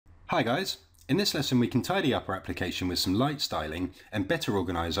Hi guys, in this lesson we can tidy up our application with some light styling and better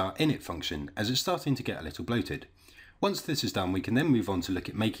organise our init function as it's starting to get a little bloated. Once this is done we can then move on to look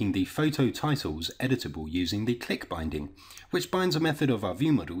at making the photo titles editable using the click binding, which binds a method of our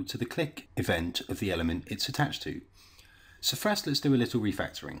view model to the click event of the element it's attached to. So first let's do a little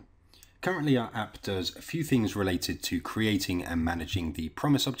refactoring. Currently our app does a few things related to creating and managing the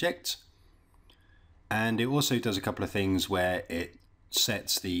promise object, and it also does a couple of things where it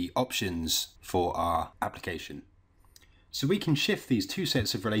sets the options for our application. So we can shift these two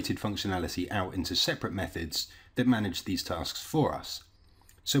sets of related functionality out into separate methods that manage these tasks for us.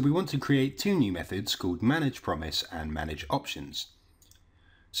 So we want to create two new methods called manage promise and manage options.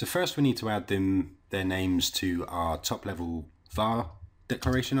 So first we need to add their names to our top level var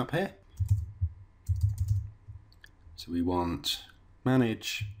declaration up here. So we want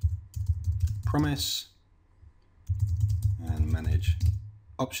manage promise and manage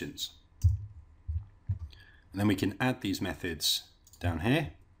options. And then we can add these methods down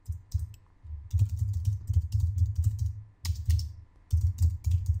here.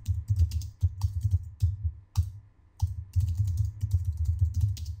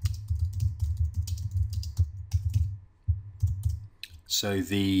 So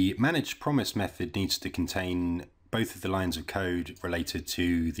the manage promise method needs to contain both of the lines of code related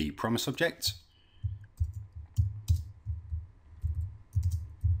to the promise object.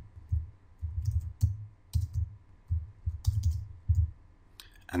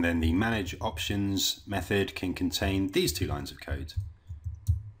 And then the manage options method can contain these two lines of code.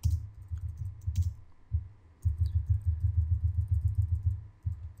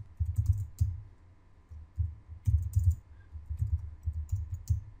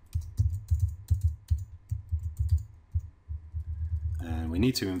 And we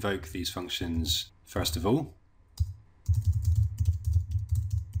need to invoke these functions first of all.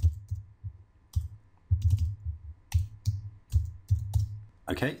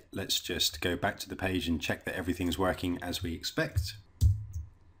 Okay, let's just go back to the page and check that everything's working as we expect.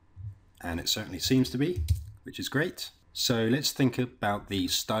 And it certainly seems to be, which is great. So let's think about the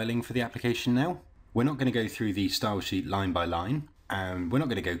styling for the application now. We're not going to go through the style sheet line by line, and we're not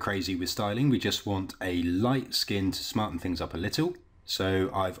going to go crazy with styling. We just want a light skin to smarten things up a little.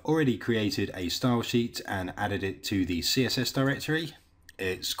 So I've already created a style sheet and added it to the CSS directory.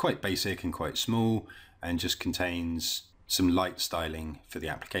 It's quite basic and quite small and just contains some light styling for the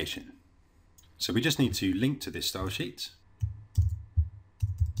application. So we just need to link to this style sheet.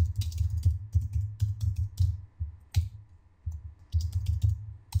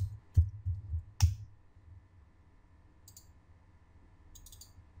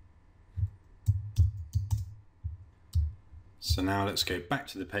 So now let's go back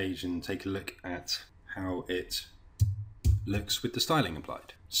to the page and take a look at how it looks with the styling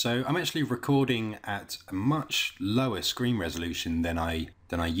applied. So I'm actually recording at a much lower screen resolution than I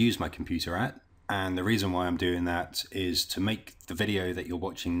use my computer at, and the reason why I'm doing that is to make the video that you're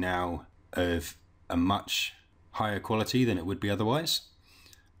watching now of a much higher quality than it would be otherwise.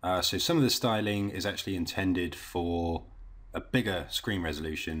 So some of the styling is actually intended for a bigger screen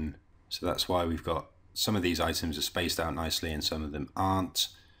resolution, so that's why we've got some of these items are spaced out nicely and some of them aren't.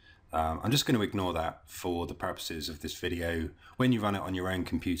 I'm just going to ignore that for the purposes of this video. When you run it on your own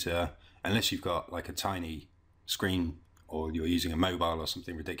computer, unless you've got like a tiny screen or you're using a mobile or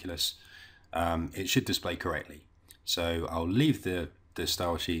something ridiculous, it should display correctly. So I'll leave the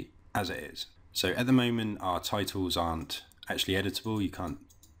style sheet as it is. So at the moment our titles aren't actually editable. You can't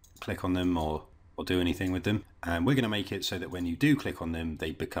click on them or do anything with them. And we're going to make it so that when you do click on them,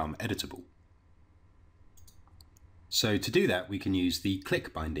 they become editable. So to do that, we can use the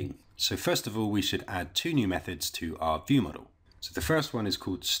click binding. So first of all, we should add two new methods to our view model. So the first one is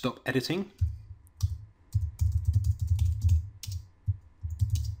called stop editing.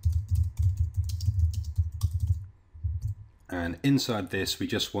 And inside this, we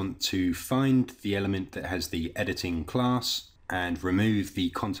just want to find the element that has the editing class and remove the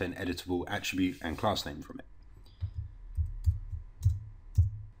content editable attribute and class name from it.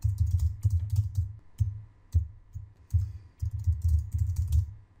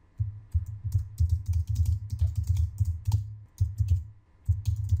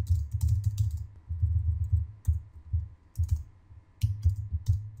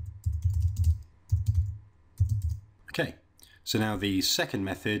 Okay, so now the second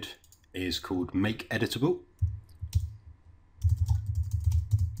method is called make editable.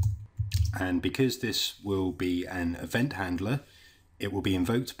 And because this will be an event handler, it will be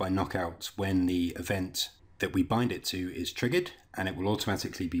invoked by Knockout when the event that we bind it to is triggered, and it will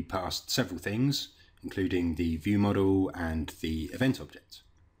automatically be passed several things, including the view model and the event object.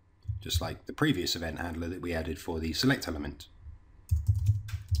 just like the previous event handler that we added for the select element.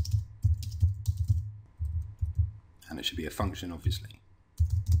 And it should be a function, obviously.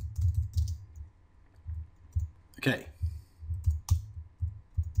 Okay.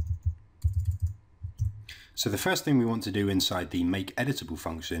 So the first thing we want to do inside the make editable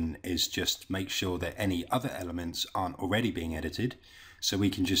function is just make sure that any other elements aren't already being edited. So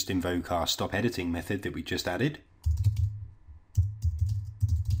we can just invoke our stop editing method that we just added.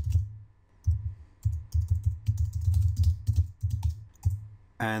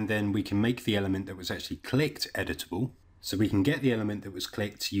 And then we can make the element that was actually clicked editable. So we can get the element that was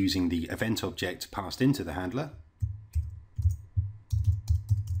clicked using the event object passed into the handler.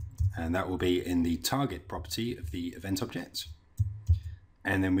 And that will be in the target property of the event object.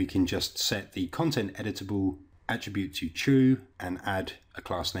 And then we can just set the content editable attribute to true and add a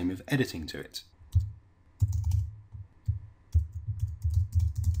class name of editing to it.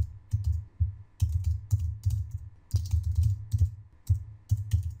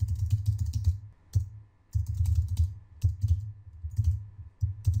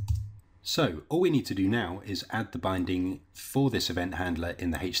 So all we need to do now is add the binding for this event handler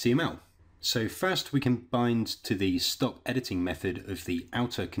in the HTML. So first we can bind to the stop editing method of the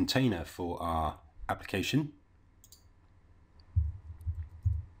outer container for our application.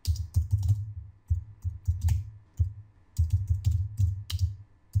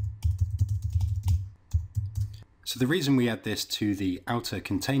 So the reason we add this to the outer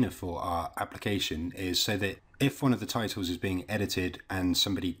container for our application is so that if one of the titles is being edited and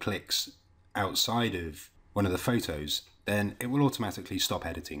somebody clicks outside of one of the photos, then it will automatically stop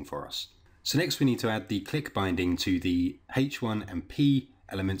editing for us. So next we need to add the click binding to the H1 and P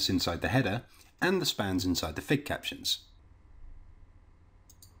elements inside the header and the spans inside the fig captions.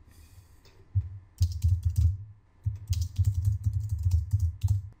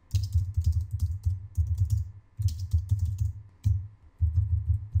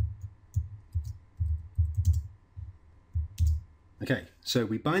 Okay, so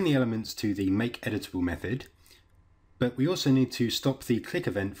we bind the elements to the make editable method, but we also need to stop the click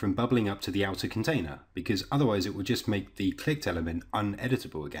event from bubbling up to the outer container, because otherwise it will just make the clicked element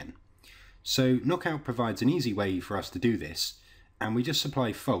uneditable again. So Knockout provides an easy way for us to do this, and we just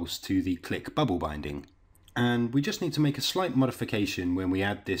supply false to the click bubble binding. And we just need to make a slight modification when we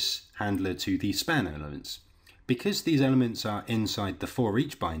add this handler to the span elements. Because these elements are inside the for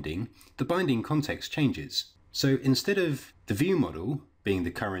each binding, the binding context changes. So instead of the view model being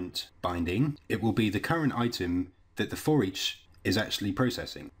the current binding, it will be the current item that the for each is actually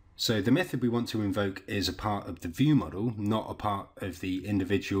processing. So the method we want to invoke is a part of the view model, not a part of the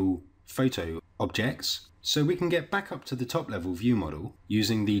individual photo objects. So we can get back up to the top level view model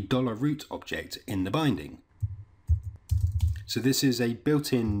using the $root object in the binding. So this is a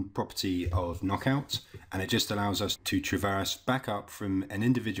built-in property of Knockout, and it just allows us to traverse back up from an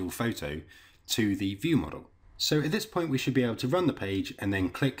individual photo to the view model. So at this point we should be able to run the page and then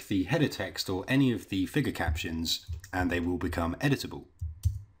click the header text or any of the figure captions and they will become editable.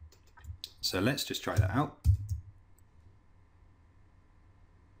 So let's just try that out.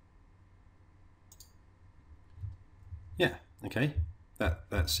 Yeah, okay,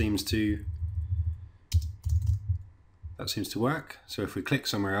 that seems to work. So if we click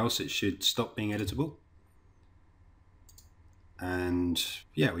somewhere else it should stop being editable. And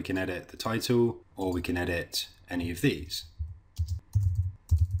yeah, we can edit the title or we can edit any of these.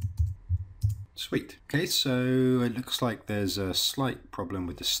 Sweet. Okay, so it looks like there's a slight problem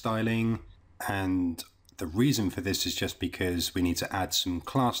with the styling, and the reason for this is just because we need to add some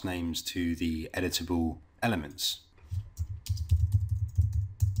class names to the editable elements.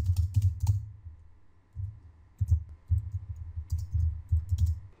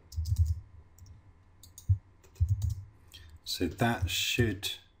 So that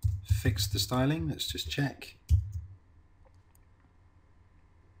should fix the styling. Let's just check.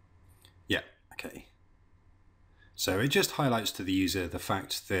 Yeah, okay. So it just highlights to the user the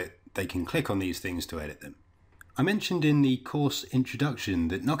fact that they can click on these things to edit them. I mentioned in the course introduction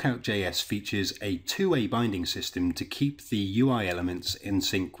that Knockout.js features a two-way binding system to keep the UI elements in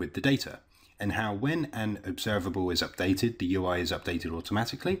sync with the data, and how when an observable is updated, the UI is updated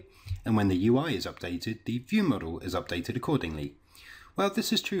automatically, and when the UI is updated, the view model is updated accordingly. Well,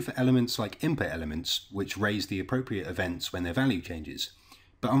 this is true for elements like input elements, which raise the appropriate events when their value changes.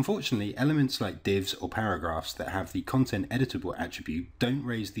 But unfortunately, elements like divs or paragraphs that have the content editable attribute don't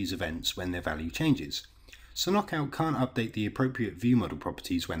raise these events when their value changes. So Knockout can't update the appropriate view model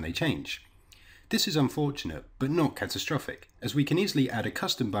properties when they change. This is unfortunate, but not catastrophic, as we can easily add a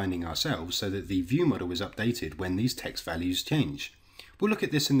custom binding ourselves so that the view model is updated when these text values change. We'll look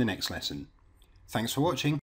at this in the next lesson. Thanks for watching.